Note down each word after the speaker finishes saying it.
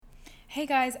Hey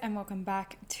guys, and welcome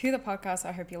back to the podcast.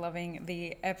 I hope you're loving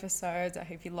the episodes. I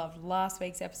hope you loved last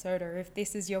week's episode, or if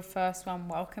this is your first one,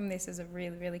 welcome. This is a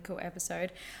really, really cool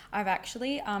episode. I've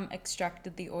actually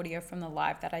extracted the audio from the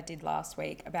live that I did last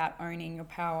week about owning your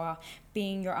power,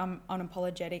 being your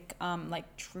unapologetic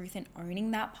truth, and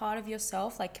owning that part of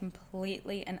yourself, like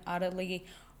completely and utterly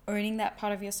owning that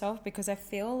part of yourself. Because I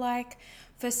feel like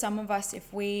for some of us,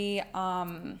 if we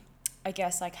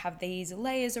have these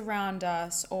layers around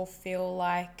us, or feel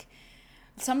like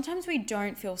sometimes we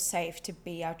don't feel safe to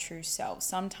be our true self.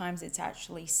 Sometimes it's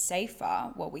actually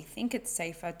safer, we think it's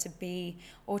safer to be,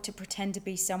 or to pretend to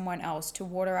be someone else, to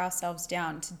water ourselves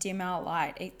down, to dim our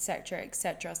light, etc.,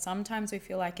 etc. Sometimes we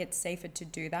feel like it's safer to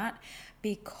do that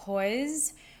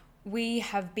because we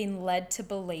have been led to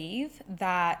believe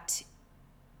that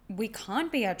we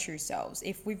can't be our true selves.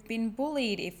 If we've been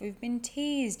bullied, if we've been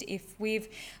teased, if we've,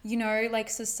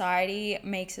 society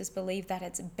makes us believe that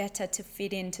it's better to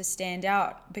fit in, to stand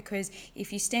out, because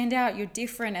if you stand out, you're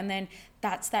different, and then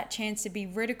that's that chance to be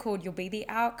ridiculed. You'll be the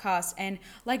outcast. And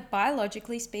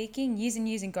biologically speaking, years and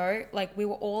years ago, we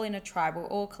were all in a tribe, we were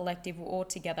all collective, we were all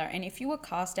together. And if you were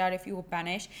cast out, if you were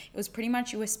banished, it was pretty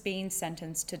much you were being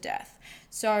sentenced to death.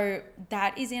 So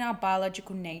that is in our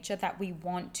biological nature, that we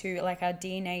want to, our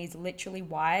DNA is literally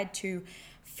wired to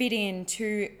fit in,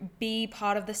 to be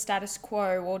part of the status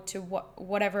quo, or to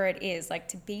whatever it is,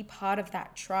 to be part of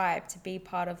that tribe, to be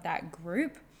part of that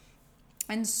group.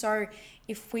 And so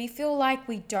if we feel like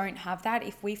we don't have that,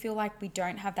 if we feel like we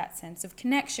don't have that sense of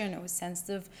connection or a sense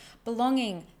of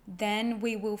belonging, then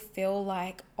we will feel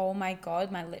like, oh my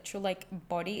God, my literal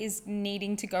body is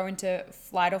needing to go into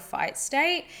flight or fight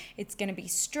state. It's going to be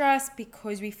stressed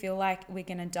because we feel like we're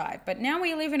going to die. But now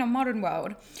we live in a modern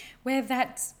world where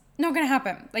that's not going to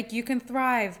happen. You can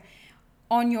thrive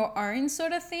on your own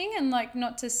sort of thing. And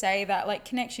not to say that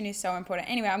connection is so important.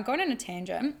 Anyway, I'm going on a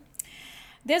tangent.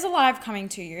 There's a live coming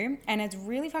to you, and it's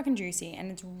really fucking juicy, and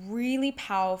it's really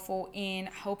powerful in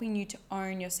helping you to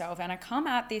own yourself. And I come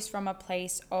at this from a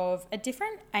place of a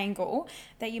different angle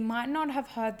that you might not have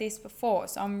heard this before.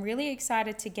 So I'm really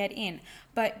excited to get in.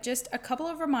 But just a couple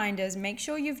of reminders. Make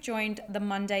sure you've joined the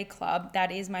Monday Club.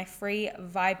 That is my free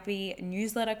Vibey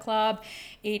newsletter club.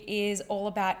 It is all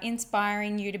about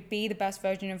inspiring you to be the best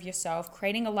version of yourself,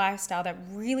 creating a lifestyle that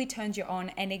really turns you on,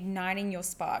 and igniting your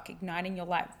spark, igniting your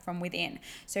light from within.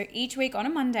 So each week on a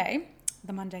Monday,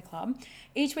 the Monday Club,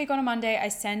 each week on a Monday, I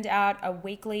send out a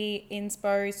weekly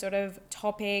inspo sort of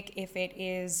topic. If it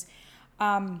is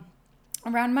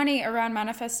around money, around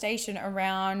manifestation,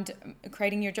 around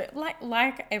creating your dream,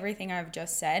 like everything I've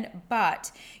just said,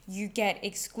 but you get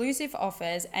exclusive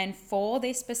offers. And for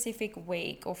this specific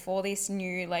week, or for this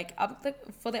new,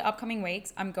 for the upcoming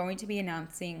weeks, I'm going to be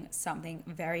announcing something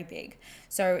very big.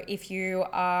 So if you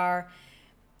are,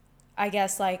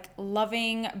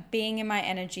 loving being in my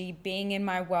energy, being in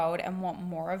my world, and want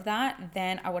more of that,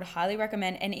 then I would highly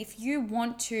recommend. And if you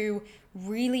want to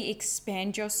really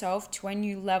expand yourself to a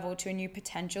new level, to a new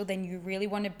potential, then you really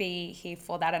want to be here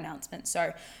for that announcement.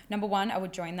 So number one, I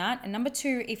would join that. And number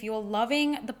two, if you're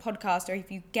loving the podcast, or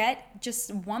if you get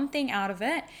just one thing out of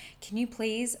it, can you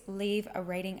please leave a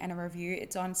rating and a review?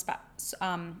 It's on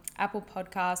Apple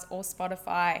Podcasts or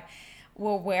Spotify.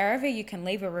 Well, wherever you can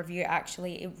leave a review,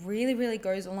 actually, it really, really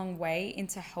goes a long way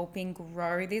into helping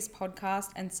grow this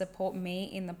podcast and support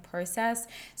me in the process.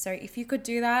 So if you could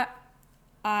do that,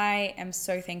 I am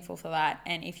so thankful for that.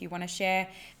 And if you want to share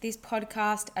this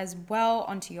podcast as well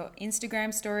onto your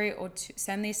Instagram story, or to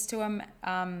send this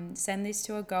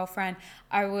to a girlfriend,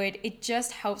 it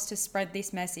just helps to spread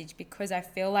this message, because I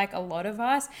feel like a lot of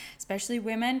us, especially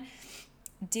women,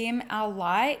 dim our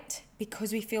light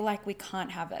because we feel like we can't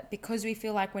have it, because we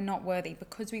feel like we're not worthy,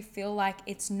 because we feel like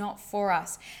it's not for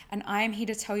us. And I am here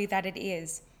to tell you that it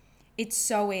is. It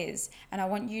so is. And I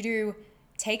want you to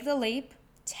take the leap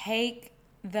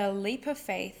of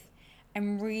faith,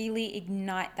 and really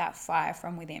ignite that fire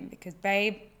from within, because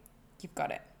babe, you've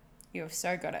got it. You have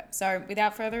so got it. So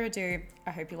without further ado, I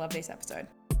hope you love this episode.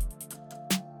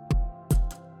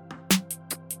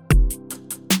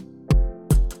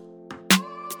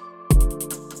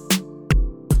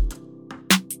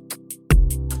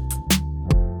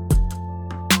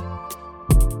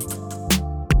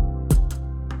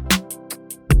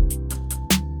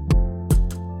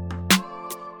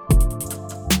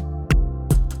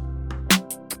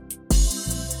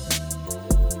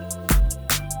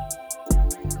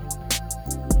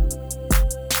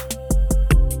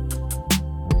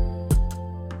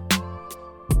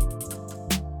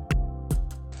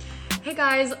 Hey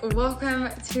guys, welcome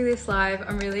to this live.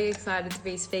 I'm really excited to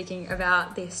be speaking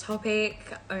about this topic,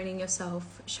 owning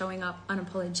yourself, showing up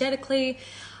unapologetically.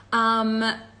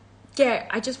 I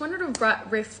just wanted to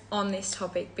riff on this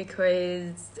topic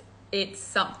because it's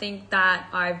something that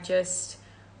I've just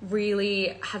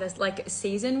really had a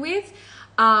season with.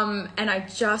 And I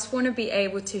just want to be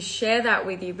able to share that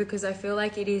with you because I feel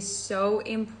like it is so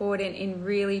important in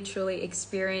really truly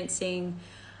experiencing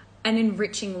an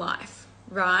enriching life,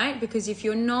 right? Because if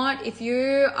you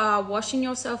are washing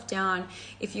yourself down,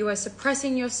 if you are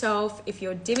suppressing yourself, if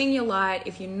you're dimming your light,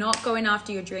 if you're not going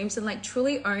after your dreams and like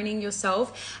truly owning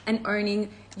yourself and owning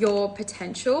your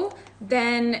potential,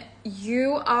 then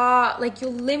you are like, you're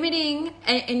limiting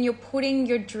and you're putting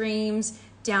your dreams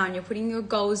down, you're putting your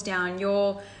goals down,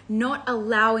 you're not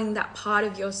allowing that part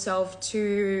of yourself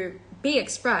to be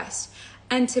expressed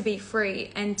and to be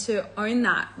free and to own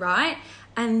that, right?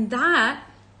 And that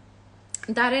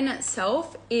in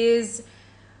itself is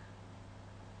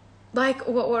like,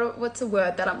 what's the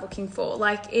word that I'm looking for?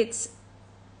 Like it's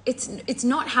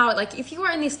not how, like if you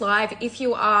are in this live, if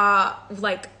you are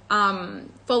like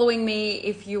following me,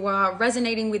 if you are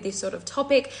resonating with this sort of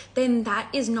topic, then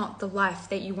that is not the life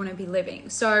that you want to be living.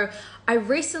 So I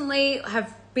recently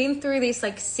have been through this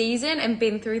like season and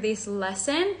been through this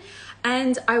lesson,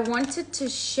 and I wanted to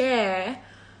share,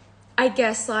 I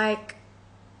guess, like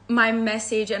my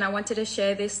message, and I wanted to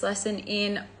share this lesson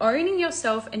in owning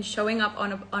yourself and showing up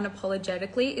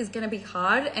unapologetically is going to be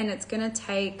hard, and it's going to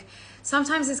take,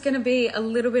 sometimes it's going to be a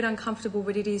little bit uncomfortable,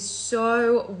 but it is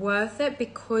so worth it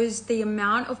because the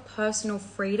amount of personal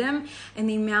freedom and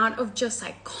the amount of just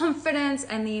like confidence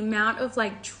and the amount of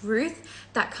like truth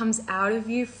that comes out of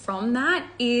you from that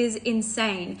is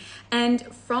insane. And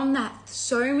from that,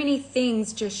 so many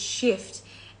things just shift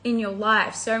in your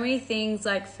life. So many things,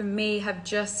 like for me, have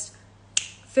just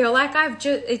feel like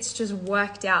it's just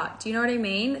worked out. Do you know what I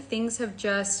mean? Things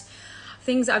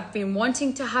I've been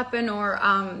wanting to happen,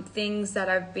 or things that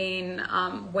I've been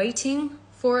waiting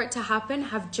for it to happen,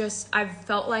 I've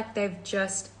felt like they've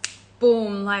just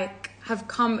boom, like have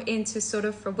come into sort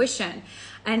of fruition.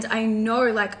 And I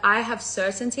know, like, I have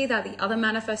certainty that the other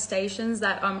manifestations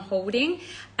that I'm holding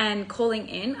and calling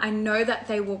in, I know that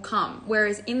they will come.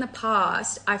 Whereas in the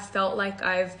past, I felt like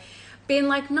I've been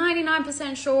like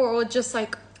 99% sure, or just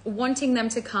like wanting them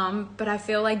to come, but I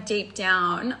feel like deep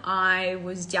down I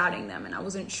was doubting them and I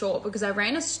wasn't sure, because I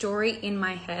ran a story in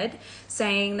my head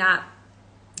saying that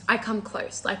I come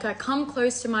close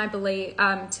to my belief,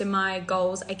 to my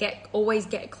goals. Always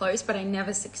get close, but I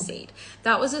never succeed.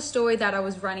 That was a story that I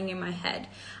was running in my head.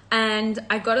 And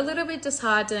I got a little bit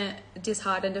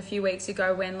disheartened a few weeks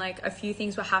ago when like a few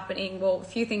things were happening. Well, a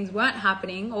few things weren't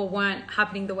happening, or weren't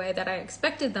happening the way that I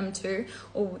expected them to,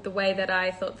 or the way that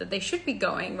I thought that they should be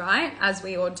going, right? As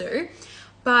we all do.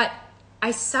 But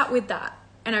I sat with that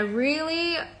and I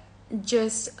really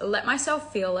just let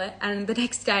myself feel it. And the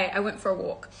next day I went for a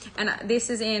walk, and this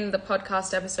is in the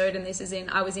podcast episode, and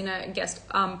I was in a guest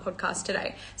podcast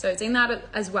today, so it's in that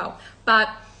as well. But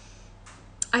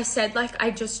I said, like,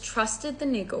 I just trusted the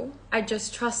niggle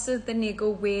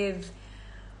with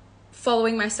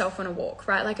following myself on a walk,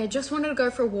 right? Like I just wanted to go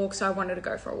for a walk, so I wanted to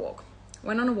go for a walk.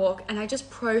 Went on a walk, and I just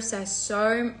processed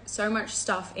so much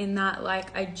stuff in that.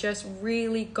 Like I just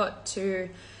really got to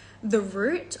the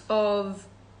root of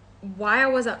why I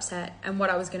was upset and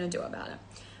what I was going to do about it.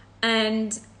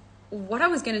 And what I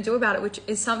was going to do about it, which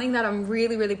is something that I'm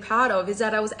really, really proud of, is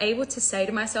that I was able to say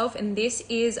to myself, and this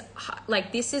is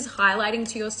highlighting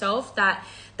to yourself that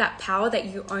power that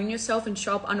you own yourself and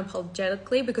show up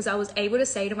unapologetically, because I was able to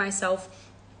say to myself,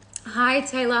 hi,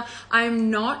 Taylor, I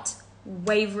am not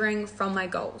wavering from my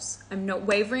goals. I'm not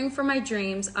wavering from my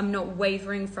dreams. I'm not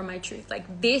wavering from my truth.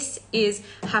 Like this is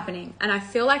happening. And I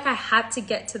feel like I had to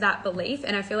get to that belief.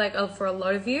 And I feel like for a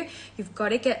lot of you, you've got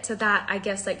to get to that, I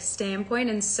guess, like standpoint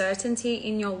and certainty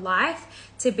in your life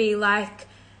to be like,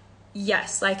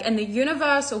 yes, like, and the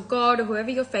universe or God or whoever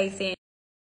your faith in.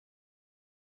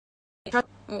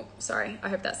 Oh, sorry. I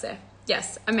hope that's there.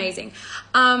 Yes. Amazing.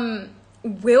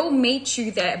 Will meet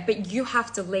you there, but you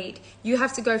have to lead. You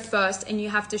have to go first, and you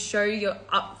have to show you're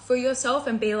up for yourself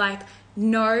and be like,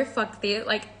 no, fuck this,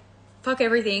 like, fuck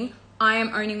everything. I am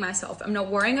owning myself. I'm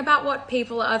not worrying about what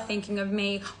people are thinking of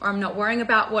me, or I'm not worrying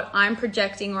about what I'm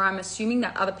projecting, or I'm assuming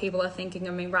that other people are thinking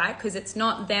of me, right? Because it's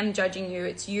not them judging you.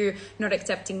 It's you not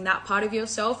accepting that part of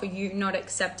yourself, or you not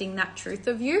accepting that truth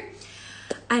of you.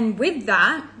 And with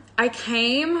that, I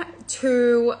came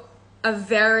to a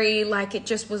very, like, it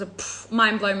just was a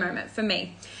mind blown moment for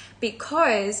me,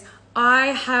 because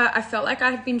I felt like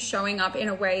I had been showing up in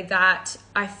a way that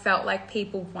I felt like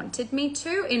people wanted me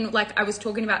to, in like I was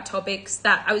talking about topics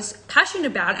that I was passionate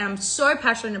about, and I'm so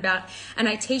passionate about, and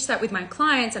I teach that with my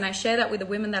clients, and I share that with the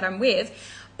women that I'm with,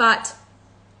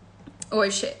 or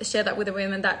share that with the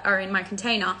women that are in my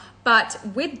container. But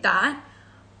with that,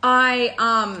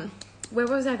 where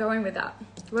was I going with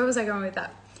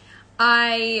that?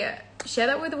 I share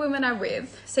that with the women I'm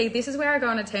with. See, this is where I go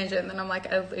on a tangent, and then I'm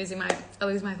like, I lose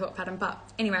my thought pattern. But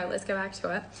anyway, let's go back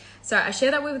to it. So I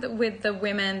share that with the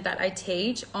women that I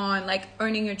teach on like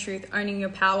owning your truth, owning your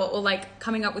power, or like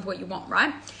coming up with what you want,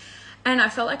 right? And I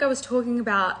felt like I was talking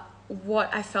about what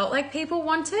I felt like people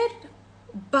wanted,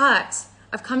 but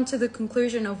I've come to the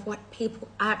conclusion of what people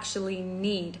actually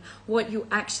need, what you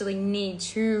actually need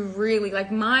to really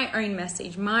like my own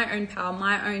message, my own power,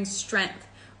 my own strength,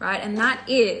 right? And that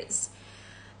is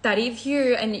that if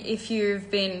you've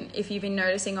been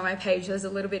noticing on my page, there's a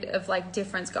little bit of like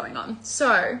difference going on.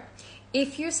 So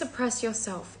if you suppress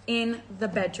yourself in the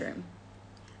bedroom,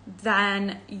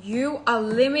 then you are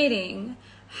limiting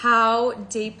how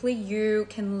deeply you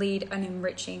can lead an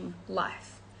enriching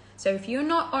life. So if you're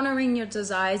not honoring your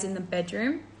desires in the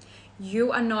bedroom,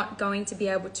 you are not going to be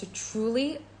able to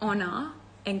truly honor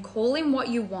and call in what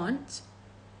you want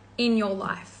in your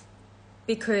life.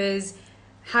 Because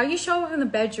how you show up in the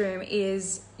bedroom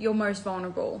is your most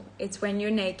vulnerable. It's when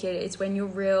you're naked, it's when you're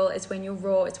real, it's when you're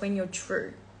raw, it's when you're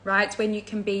true, right? It's when you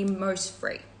can be most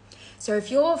free. So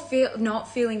if you're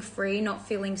not feeling free, not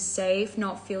feeling safe,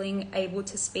 not feeling able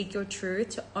to speak your truth,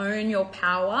 to own your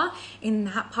power in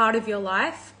that part of your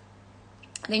life,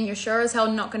 then you're sure as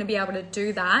hell not going to be able to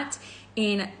do that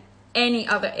in any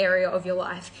other area of your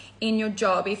life. In your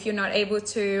job, if you're not able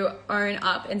to own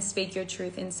up and speak your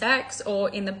truth in sex or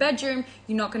in the bedroom,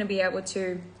 you're not going to be able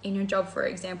to in your job, for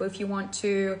example, if you want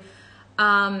to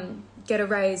get a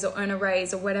raise or earn a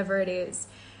raise or whatever it is.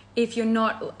 If you're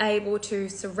not able to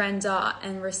surrender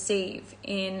and receive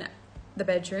in the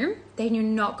bedroom, then you're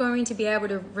not going to be able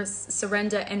to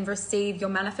surrender and receive your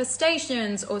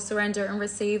manifestations, or surrender and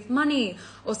receive money,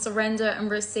 or surrender and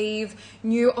receive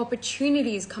new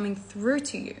opportunities coming through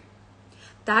to you.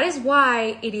 That is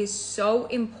why it is so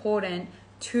important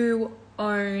to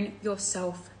own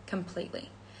yourself completely.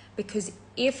 Because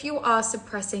if you are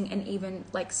suppressing an even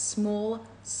like small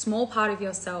part of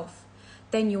yourself,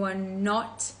 then you are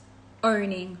not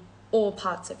owning all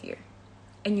parts of you,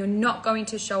 and you're not going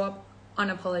to show up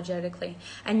unapologetically.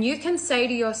 And you can say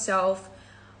to yourself,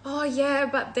 oh yeah,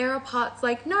 but there are parts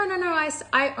like, no,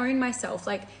 I own myself.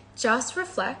 Like, just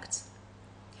reflect.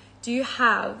 Do you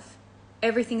have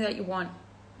everything that you want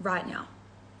right now?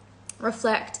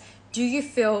 Reflect. Do you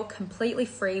feel completely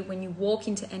free when you walk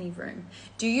into any room?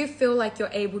 Do you feel like you're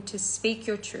able to speak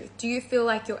your truth? Do you feel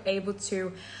like you're able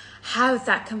to have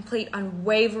that complete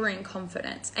unwavering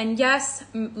confidence? And yes,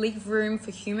 leave room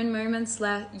for human moments.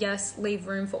 Yes, leave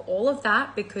room for all of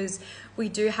that, because we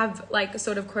do have like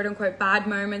sort of quote unquote bad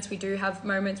moments. We do have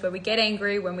moments where we get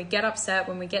angry, when we get upset,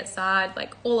 when we get sad,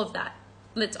 like all of that.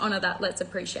 Let's honor that. Let's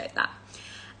appreciate that.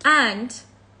 And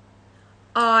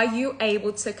are you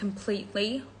able to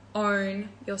completely own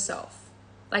yourself?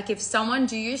 Like, if someone,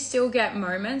 do you still get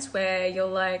moments where you're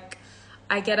like,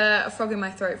 I get a frog in my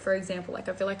throat, for example, like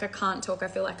I feel like I can't talk, I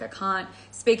feel like I can't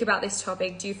speak about this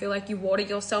topic? Do you feel like you water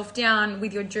yourself down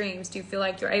with your dreams? Do you feel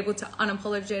like you're able to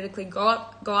unapologetically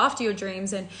go after your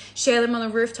dreams and share them on the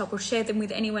rooftop, or share them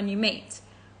with anyone you meet,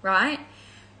 right?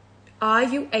 Are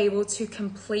you able to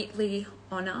completely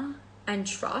honor and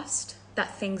trust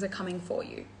that things are coming for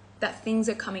you, that things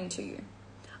are coming to you?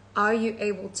 Are you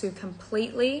able to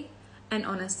completely and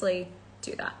honestly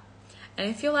do that? And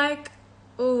if you're like,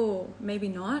 oh, maybe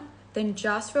not, then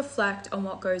just reflect on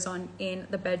what goes on in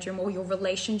the bedroom, or your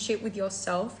relationship with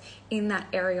yourself in that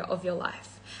area of your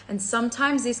life. And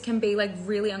sometimes this can be like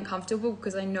really uncomfortable,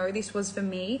 because I know this was for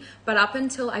me, but up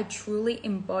until I truly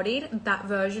embodied that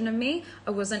version of me,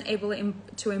 I wasn't able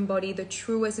to embody the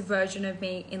truest version of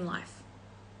me in life.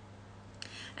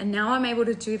 And now I'm able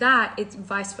to do that. It's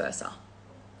vice versa.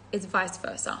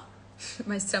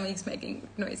 My stomach's making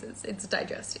noises. It's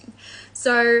digesting.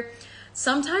 So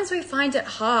sometimes we find it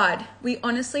hard. We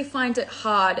honestly find it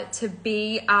hard to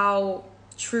be our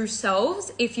true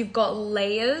selves if you've got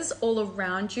layers all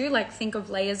around you. Like, think of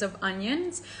layers of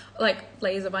onions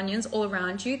all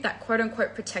around you that quote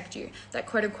unquote protect you, that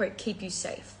quote unquote keep you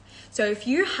safe. So if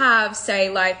you have, say,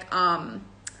 like,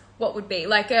 what would be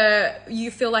like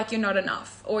you feel like you're not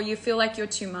enough, or you feel like you're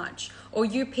too much, or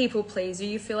you people please, or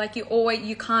you feel like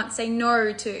you can't say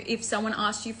no to if someone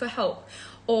asks you for help,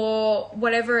 or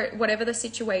whatever the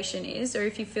situation is, or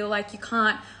if you feel like you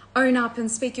can't own up and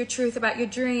speak your truth about your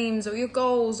dreams or your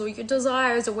goals or your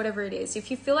desires or whatever it is, if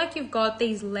you feel like you've got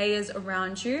these layers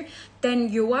around you, then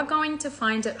you are going to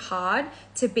find it hard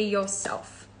to be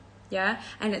yourself. Yeah.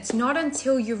 And it's not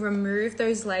until you remove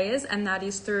those layers, and that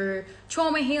is through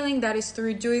trauma healing, that is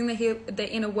through doing the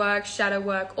inner work, shadow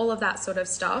work, all of that sort of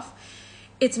stuff.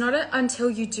 It's not until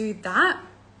you do that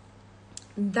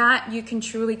you can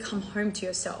truly come home to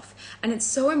yourself. And it's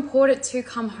so important to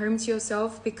come home to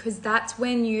yourself, because that's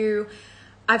when you,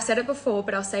 I've said it before,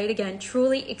 but I'll say it again,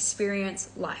 truly experience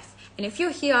life. And if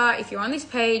you're here, if you're on this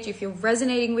page, if you're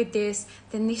resonating with this,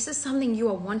 then this is something you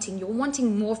are wanting. You're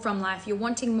wanting more from life. You're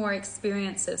wanting more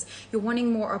experiences. You're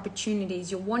wanting more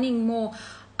opportunities. You're wanting more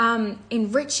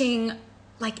enriching,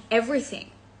 like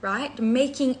everything, right?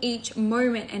 Making each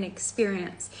moment an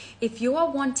experience. If you are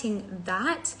wanting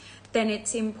that, then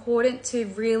it's important to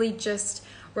really just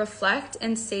reflect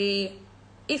and see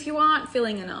if you aren't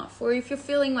feeling enough, or if you're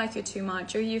feeling like you're too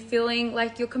much, or you're feeling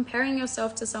like you're comparing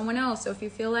yourself to someone else, or if you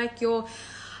feel like you're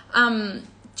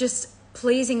just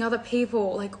pleasing other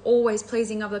people, like always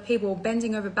pleasing other people,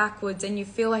 bending over backwards, and you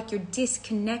feel like you're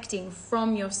disconnecting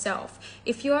from yourself.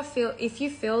 If you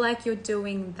feel like you're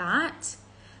doing that,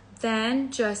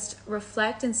 then just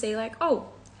reflect and see like, oh,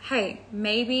 hey,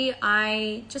 maybe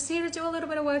I just need to do a little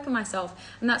bit of work on myself.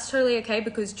 And that's totally okay,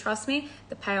 because trust me,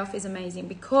 the payoff is amazing,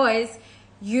 because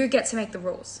you get to make the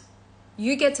rules.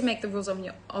 You get to make the rules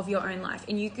of your own life.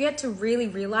 And you get to really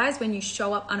realize when you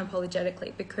show up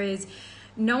unapologetically, because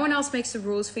no one else makes the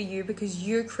rules for you, because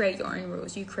you create your own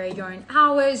rules. You create your own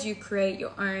hours, you create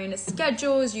your own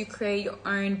schedules, you create your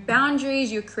own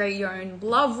boundaries, you create your own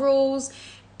love rules.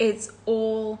 It's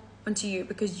all onto you,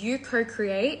 because you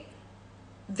co-create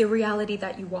the reality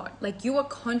that you want. Like, you are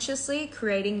consciously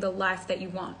creating the life that you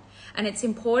want. And it's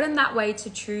important that way to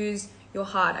choose your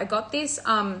heart. I got this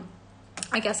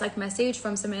I guess like message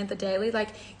from Samantha Daly, like,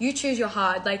 you choose your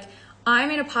heart. Like, I'm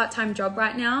in a part-time job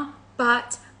right now,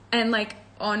 and like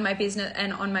on my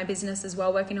business as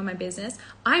well, working on my business.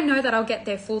 I know that I'll get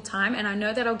there full time, and I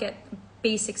know that I'll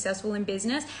be successful in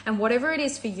business. And whatever it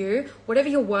is for you, whatever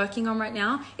you're working on right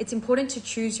now, it's important to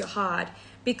choose your heart,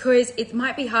 because it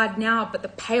might be hard now, but the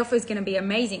payoff is going to be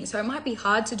amazing. So it might be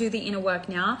hard to do the inner work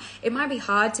now. It might be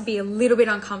hard to be a little bit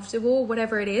uncomfortable,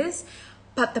 whatever it is,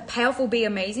 but the payoff will be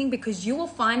amazing, because you will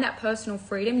find that personal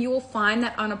freedom. You will find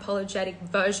that unapologetic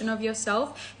version of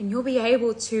yourself, and you'll be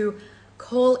able to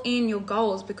call in your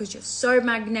goals, because you're so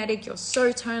magnetic, you're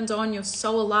so turned on, you're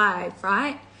so alive,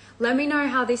 right? Let me know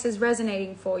how this is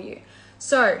resonating for you.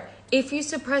 So if you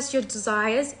suppress your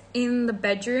desires in the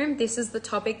bedroom, this is the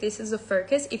topic, this is the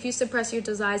focus. If you suppress your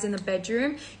desires in the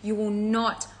bedroom, you will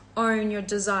not own your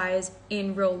desires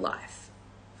in real life.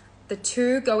 The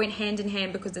two go in hand,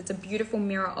 because it's a beautiful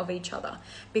mirror of each other.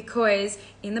 Because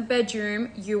in the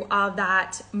bedroom, you are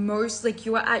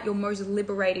you are at your most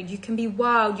liberated. You can be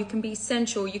wild, you can be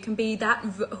sensual, you can be that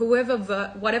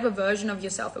whatever version of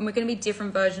yourself. And we're going to be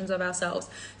different versions of ourselves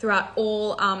throughout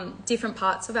all different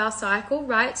parts of our cycle,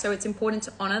 right? So it's important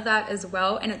to honor that as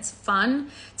well. And it's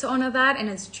fun to honor that, and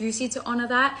it's juicy to honor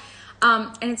that.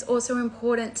 And it's also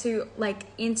important to like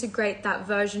integrate that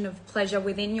version of pleasure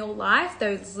within your life,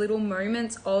 those little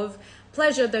moments of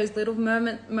pleasure, those little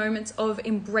moments of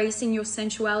embracing your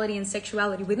sensuality and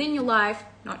sexuality within your life,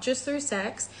 not just through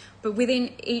sex, but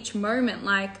within each moment,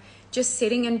 like just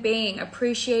sitting and being,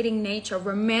 appreciating nature,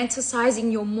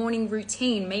 romanticizing your morning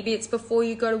routine. Maybe it's before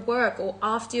you go to work or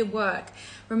after work.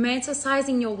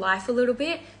 Romanticizing your life a little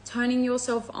bit, turning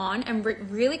yourself on, and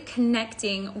really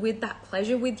connecting with that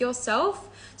pleasure with yourself,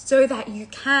 so that you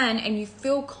can, and you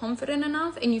feel confident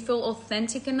enough, and you feel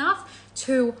authentic enough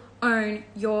to own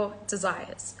your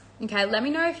desires. Okay, let me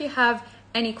know if you have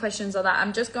any questions on that.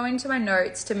 I'm just going to my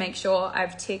notes to make sure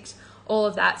I've ticked all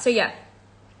of that. So yeah,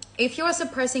 if you're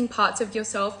suppressing parts of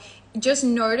yourself, just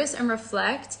notice and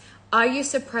reflect. Are you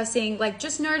suppressing, like,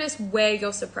 just notice where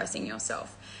you're suppressing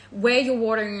yourself, where you're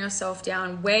watering yourself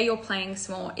down, where you're playing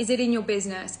small. Is it in your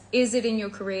business? Is it in your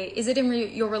career? Is it in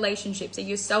your relationships? Are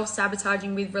you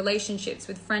self-sabotaging with relationships,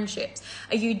 with friendships?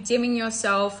 Are you dimming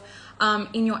yourself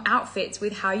in your outfits,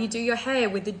 with how you do your hair,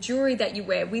 with the jewelry that you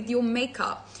wear, with your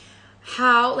makeup?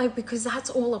 Because that's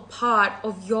all a part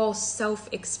of your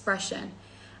self-expression.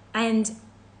 And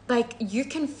like, you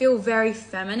can feel very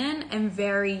feminine and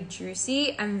very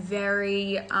juicy and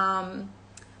very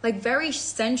very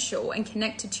sensual and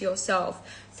connected to yourself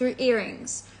through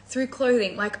earrings, through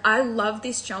clothing. Like, I love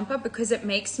this jumper because it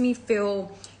makes me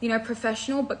feel,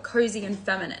 professional but cozy and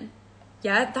feminine.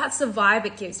 Yeah, that's the vibe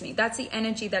it gives me. That's the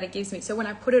energy that it gives me. So when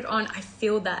I put it on, I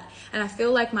feel that. And I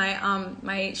feel like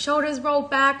my shoulders roll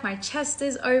back, my chest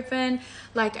is open.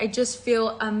 Like I just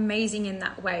feel amazing in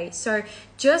that way. So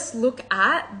just look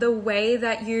at the way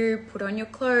that you put on your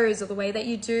clothes, or the way that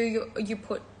you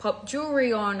pop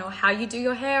jewelry on, or how you do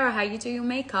your hair, or how you do your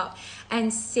makeup,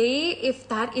 and see if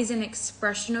that is an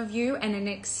expression of you and an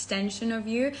extension of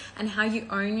you and how you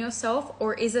own yourself,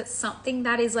 or is it something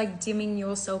that is like dimming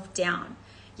yourself down?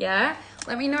 Yeah,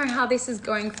 let me know how this is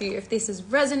going for you. If this is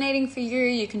resonating for you,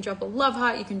 you can drop a love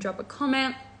heart, you can drop a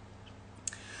comment.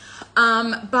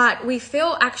 But we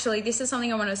feel, actually, this is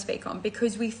something I want to speak on,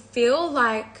 because we feel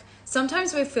like,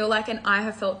 sometimes we feel like, and I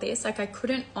have felt this, like I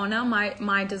couldn't honor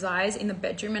my desires in the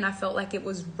bedroom, and I felt like it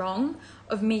was wrong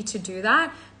of me to do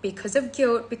that because of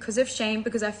guilt, because of shame,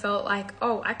 because I felt like,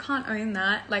 oh, I can't own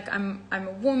that. Like I'm a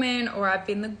woman, or I've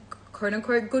been the quote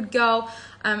unquote good girl,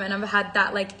 and I've had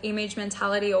that like image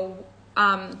mentality, or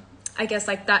I guess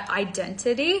like that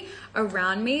identity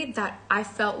around me, that I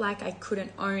felt like I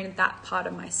couldn't own that part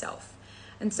of myself.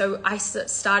 And so I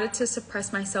started to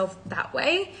suppress myself that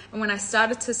way. And when I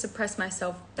started to suppress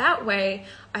myself that way,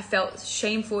 I felt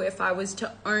shameful if I was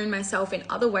to own myself in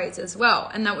other ways as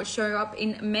well. And that would show up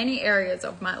in many areas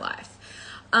of my life.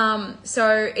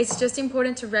 So it's just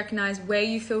important to recognize where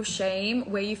you feel shame,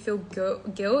 where you feel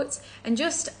guilt, and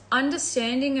just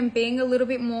understanding and being a little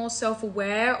bit more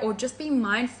self-aware, or just be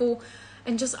mindful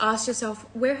and just ask yourself,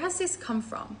 where has this come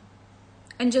from?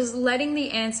 And just letting the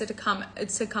answer to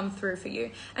come through for you.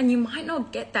 And you might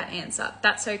not get that answer.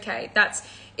 That's okay.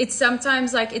 It's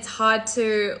sometimes like it's hard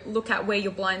to look at where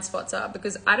your blind spots are,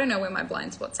 because I don't know where my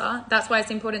blind spots are. That's why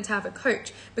it's important to have a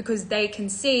coach, because they can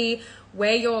see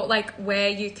where you're like,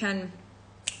 they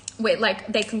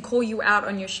can call you out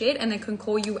on your shit, and they can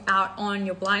call you out on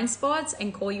your blind spots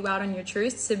and call you out on your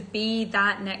truths, to be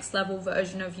that next level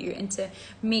version of you, and to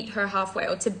meet her halfway,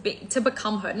 or to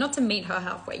become her, not to meet her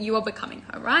halfway. You are becoming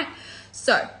her, right?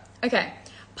 So, okay.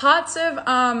 Parts of,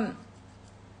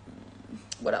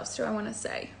 what else do I want to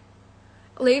say?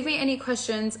 Leave me any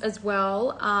questions as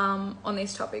well on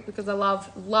this topic, because I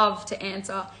love to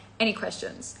answer any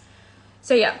questions.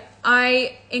 So yeah,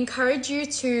 I encourage you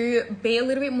to be a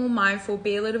little bit more mindful,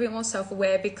 be a little bit more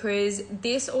self-aware, because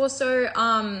this also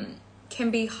can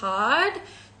be hard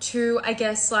to, I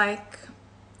guess, like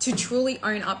to truly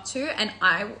own up to. And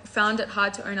I found it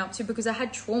hard to own up to because I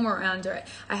had trauma around it.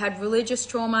 I had religious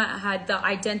trauma. I had the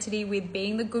identity with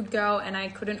being the good girl, and I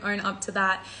couldn't own up to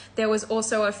that. There was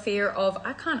also a fear of,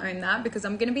 I can't own that because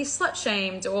I'm going to be slut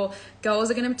shamed, or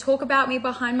girls are going to talk about me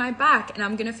behind my back, and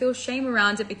I'm going to feel shame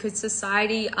around it because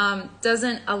society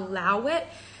doesn't allow it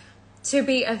to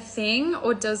be a thing,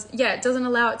 or it doesn't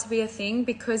allow it to be a thing,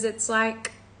 because it's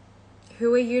like,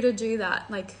 who are you to do that?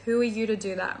 Like, who are you to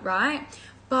do that, right?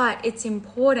 But it's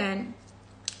important.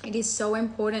 It is so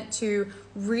important to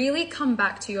really come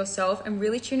back to yourself and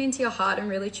really tune into your heart and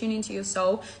really tune into your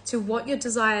soul, to what your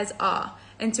desires are,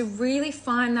 and to really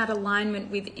find that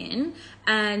alignment within.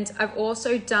 And I've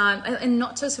also done, and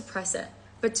not to suppress it,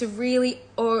 but to really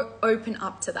open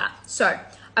up to that. So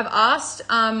I've asked,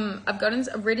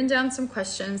 I've written down some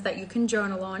questions that you can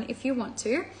journal on if you want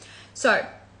to. So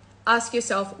ask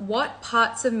yourself, what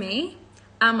parts of me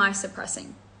am I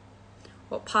suppressing?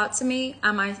 What parts of me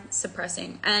am I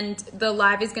suppressing? And the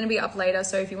live is going to be up later,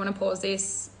 so if you want to pause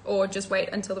this or just wait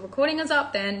until the recording is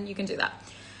up, then you can do that.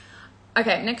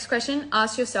 Okay, next question.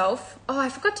 Ask yourself, oh, I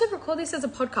forgot to record this as a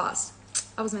podcast.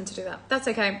 I was meant to do that. That's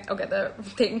okay. I'll get the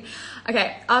thing.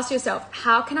 Okay, ask yourself,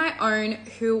 how can I own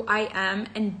who I am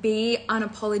and be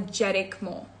unapologetic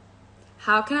more?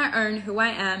 How can I own who I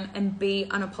am and be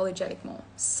unapologetic more?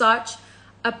 Such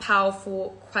a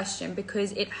powerful question,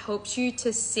 because it helps you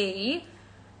to see.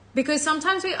 Because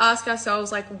sometimes we ask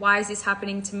ourselves, like, why is this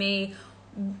happening to me?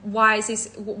 Why is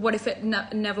this, what if it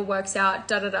never works out?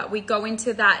 We go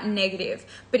into that negative.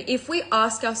 But if we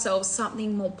ask ourselves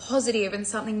something more positive and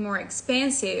something more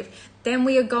expansive, then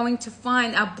we are going to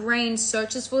find, our brain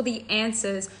searches for the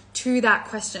answers to that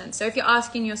question. So if you're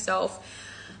asking yourself,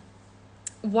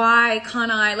 why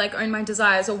can't I like own my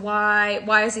desires, or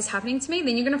why is this happening to me,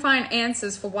 then you're going to find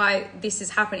answers for why this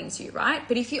is happening to you, right?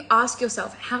 But if you ask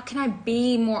yourself, how can I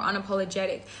be more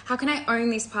unapologetic? How can I own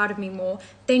this part of me more?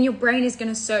 Then your brain is going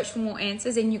to search for more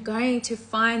answers, and you're going to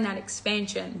find that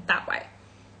expansion that way.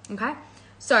 Okay?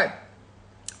 So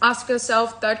ask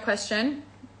yourself, third question,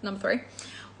 number 3,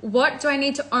 what do I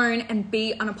need to own and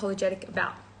be unapologetic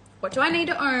about? What do I need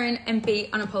to own and be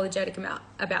unapologetic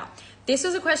about? This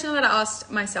was a question that I asked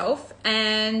myself,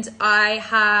 and I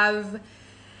have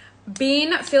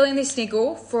been feeling this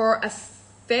niggle for a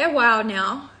fair while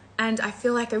now, and I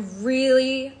feel like I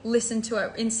really listened to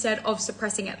it instead of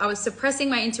suppressing it. I was suppressing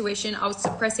my intuition, I was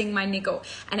suppressing my niggle,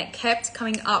 and it kept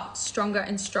coming up stronger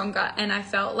and stronger. And I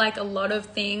felt like a lot of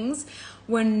things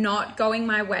were not going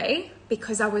my way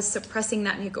because I was suppressing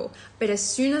that niggle. But as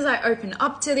soon as I opened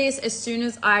up to this, as soon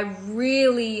as I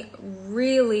really,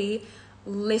 really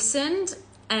listened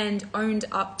and owned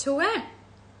up to it,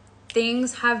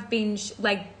 things have been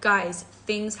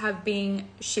things have been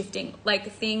shifting.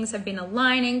 Like, things have been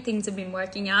aligning, things have been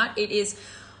working out. It is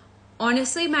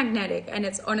honestly magnetic and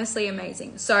it's honestly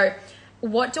amazing. So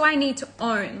what do I need to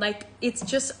own? Like, it's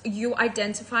just you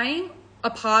identifying a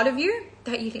part of you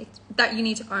that you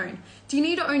need to own. Do you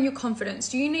need to own your confidence?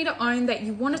 Do you need to own that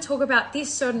you want to talk about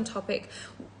this certain topic?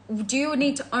 Do you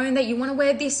need to own that you want to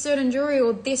wear this certain jewelry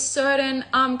or this certain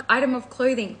item of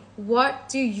clothing? What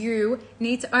do you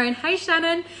need to own? Hey,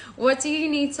 Shannon. What do you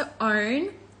need to own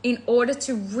in order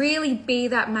to really be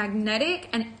that magnetic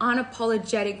and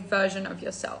unapologetic version of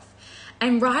yourself?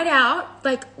 And write out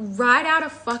a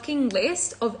fucking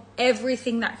list of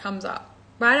everything that comes up.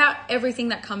 Write out everything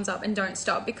that comes up and don't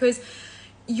stop, because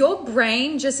your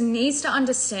brain just needs to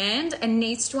understand and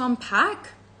needs to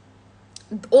unpack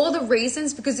all the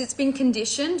reasons, because it's been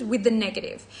conditioned with the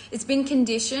negative. It's been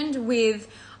conditioned with,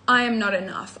 I am not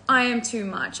enough, I am too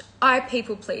much, I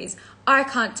people please, I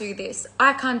can't do this,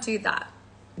 I can't do that.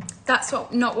 That's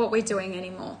not what we're doing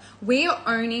anymore. We are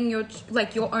owning you're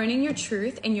owning your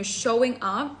truth, and you're showing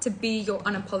up to be your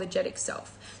unapologetic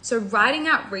self. So writing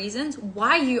out reasons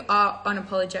why you are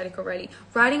unapologetic already,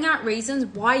 writing out reasons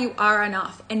why you are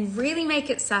enough, and really make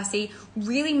it sassy,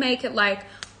 really make it like,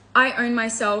 I own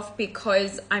myself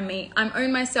because I'm me. I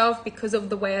own myself because of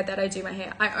the way that I do my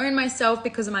hair. I own myself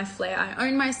because of my flair. I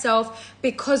own myself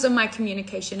because of my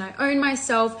communication. I own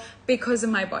myself because of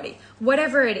my body.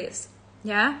 Whatever it is,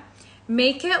 yeah?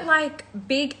 Make it like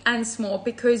big and small,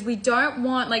 because we don't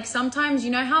want, like, sometimes,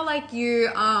 you know how like you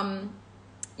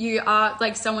are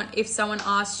like someone, if someone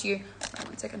asks you,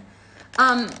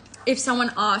 if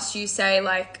someone asks you, say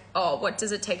like, oh, what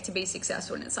does it take to be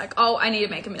successful? And it's like, oh, I need to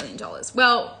make $1 million.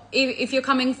 Well, if you're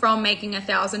coming from making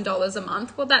 $1,000 a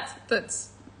month, well, that's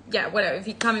yeah, whatever. If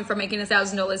you're coming from making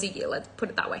 $1,000 a year, let's put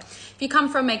it that way. If you come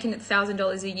from making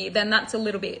 $1,000 a year, then that's a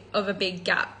little bit of a big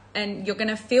gap. And you're going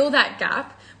to feel that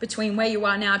gap between where you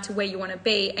are now to where you want to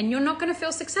be. And you're not going to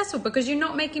feel successful because you're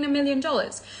not making $1 million.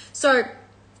 So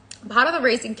part of the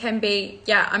reason can be,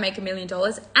 yeah, I make $1 million.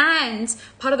 And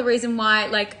part of the reason why,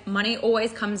 like, money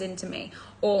always comes into me,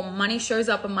 or money shows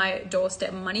up on my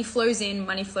doorstep, money flows in,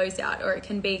 money flows out, or it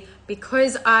can be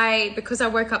because I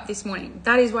woke up this morning.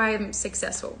 That is why I'm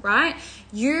successful, right?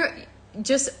 You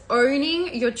just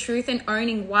owning your truth and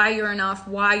owning why you're enough,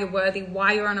 why you're worthy,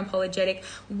 why you're unapologetic,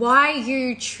 why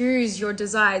you choose your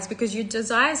desires, because your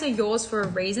desires are yours for a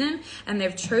reason, and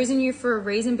they've chosen you for a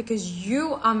reason, because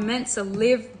you are meant to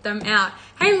live them out.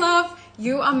 Hey, love,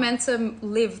 you are meant to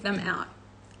live them out,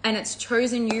 and it's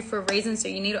chosen you for a reason, so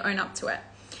you need to own up to it.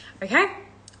 Okay?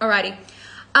 Alrighty.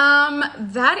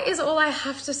 That is all I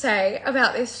have to say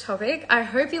about this topic. I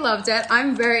hope you loved it.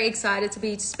 I'm very excited to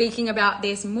be speaking about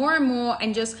this more and more,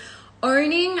 and just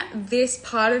owning this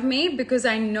part of me, because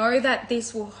I know that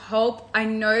this will help. I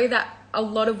know that a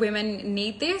lot of women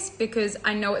need this, because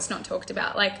I know it's not talked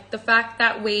about. Like, the fact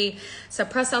that we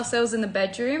suppress ourselves in the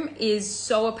bedroom is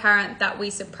so apparent that we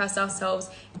suppress ourselves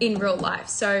in real life.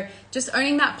 So just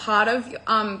owning that part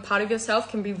of yourself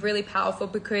can be really powerful,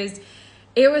 because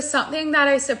it was something that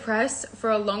I suppressed for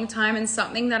a long time, and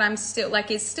something that I'm still,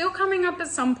 like, it's still coming up at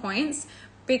some points,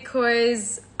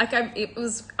 because it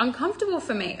was uncomfortable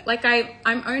for me. Like,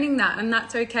 I'm owning that, and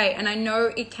that's okay. And I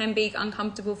know it can be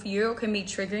uncomfortable for you, or it can be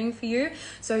triggering for you.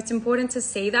 So it's important to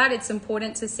see that. It's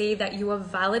important to see that you are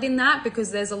valid in that,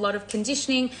 because there's a lot of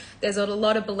conditioning, there's a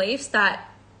lot of beliefs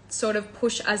that sort of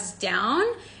push us down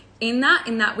in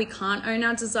that we can't own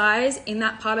our desires in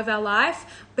that part of our life.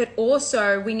 But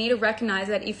also, we need to recognize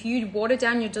that if you water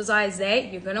down your desires there,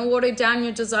 you're going to water down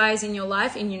your desires in your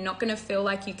life, and you're not going to feel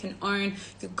like you can own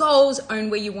your goals, own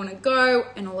where you want to go,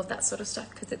 and all of that sort of stuff,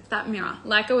 because it's that mirror.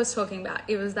 Like I was talking about,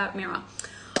 it was that mirror.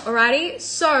 Alrighty,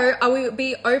 so I will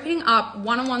be opening up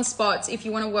one-on-one spots if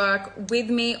you want to work with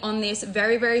me on this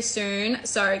very, very soon.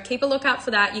 So keep a lookout for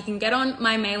that. You can get on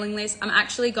my mailing list. I'm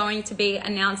actually going to be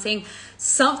announcing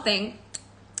something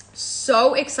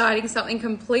so exciting, something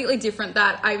completely different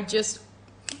that I just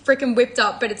freaking whipped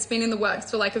up, but it's been in the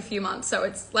works for like a few months. So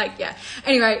it's like, yeah.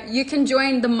 Anyway, you can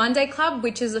join the Monday Club,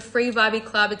 which is a free Vibey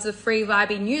club. It's a free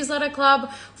Vibey newsletter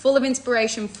club, full of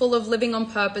inspiration, full of living on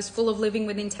purpose, full of living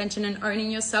with intention and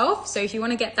owning yourself. So if you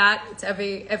want to get that, it's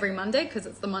every Monday because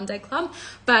it's the Monday Club.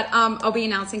 But I'll be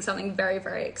announcing something very,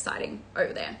 very exciting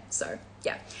over there. So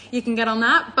yeah, you can get on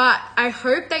that. But I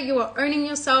hope that you are owning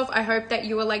yourself. I hope that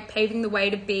you are like paving the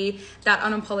way to be that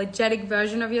unapologetic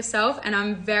version of yourself. And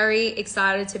I'm very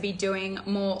excited to be doing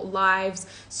more lives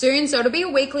soon. So it'll be a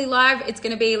weekly live. It's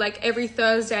going to be like every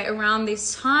Thursday around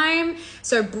this time.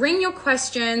 So bring your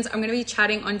questions. I'm going to be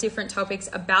chatting on different topics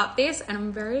about this, and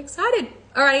I'm very excited.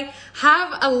 Alrighty,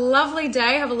 have a lovely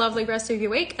day. Have a lovely rest of your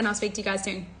week, and I'll speak to you guys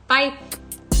soon. Bye.